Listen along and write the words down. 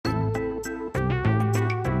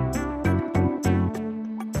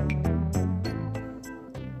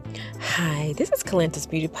Hi, this is Calantis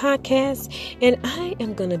Beauty Podcast, and I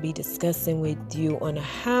am going to be discussing with you on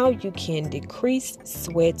how you can decrease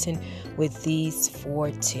sweating with these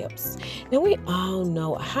 4 tips. Now, we all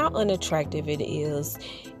know how unattractive it is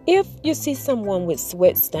if you see someone with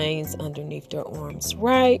sweat stains underneath their arms,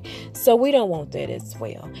 right? So we don't want that as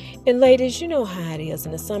well. And ladies, you know how it is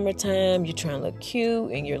in the summertime. You're trying to look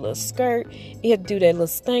cute in your little skirt. You have to do that little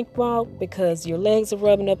stank walk because your legs are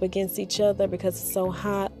rubbing up against each other because it's so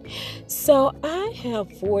hot. So I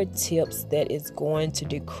have 4 tips that is going to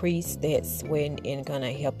decrease that sweating and going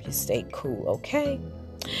to help you stay cool, okay?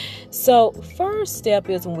 So first step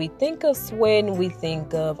is when we think of sweating, we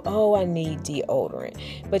think of, I need deodorant.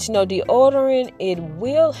 But deodorant, it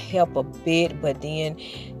will help a bit, but then,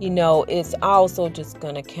 it's also just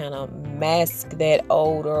going to kind of mask that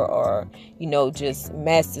odor or, just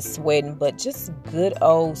mask the sweating. But just good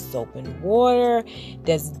old soap and water,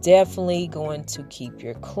 that's definitely going to keep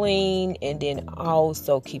you clean and then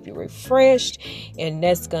also keep you refreshed. And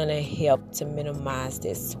that's going to help to minimize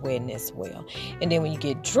that sweating as well. And then when you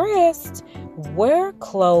get dressed, wear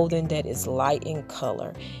clothing that is light in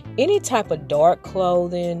color. Any type of dark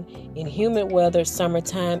clothing in humid weather,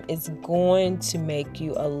 summertime, is going to make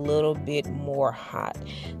you a little bit more hot.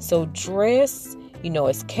 So dress,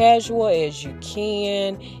 as casual as you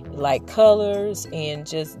can, light colors, and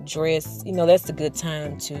just dress, that's a good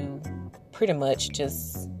time to pretty much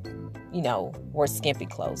just, wear skimpy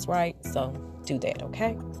clothes, right? So do that,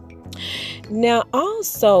 okay? Now,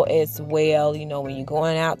 also as well, when you're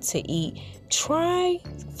going out to eat, try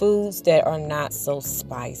foods that are not so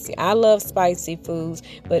spicy. I love spicy foods,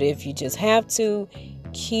 but if you just have to,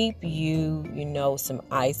 keep you, some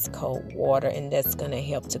ice cold water, and that's going to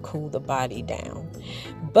help to cool the body down.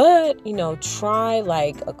 But, try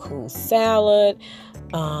like a cool salad.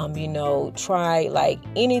 Try like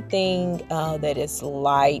anything that is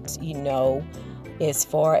light, as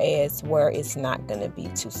far as where it's not going to be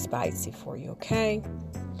too spicy for you, okay?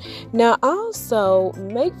 Now, also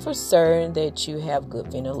make for certain that you have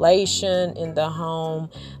good ventilation in the home,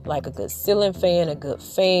 like a good ceiling fan, a good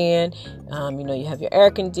fan. You have your air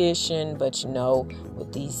condition, but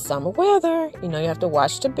with the summer weather, you have to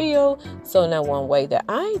watch the bill. So now one way that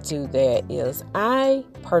I do that is I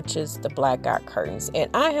purchase the blackout curtains, and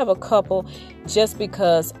I have a couple just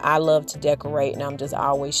because I love to decorate and I'm just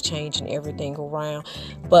always changing everything around.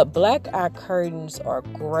 But blackout curtains are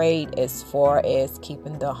great as far as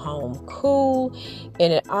keeping the home cool,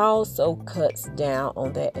 and it also cuts down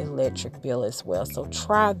on that electric bill as well. So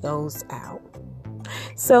try those out.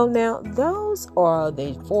 So now those are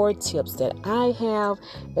the 4 tips that I have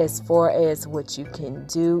as far as what you can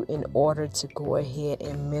do in order to go ahead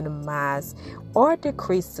and minimize or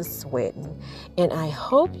decrease the sweating. And I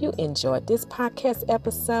hope you enjoyed this podcast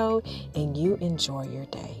episode and you enjoy your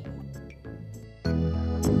day.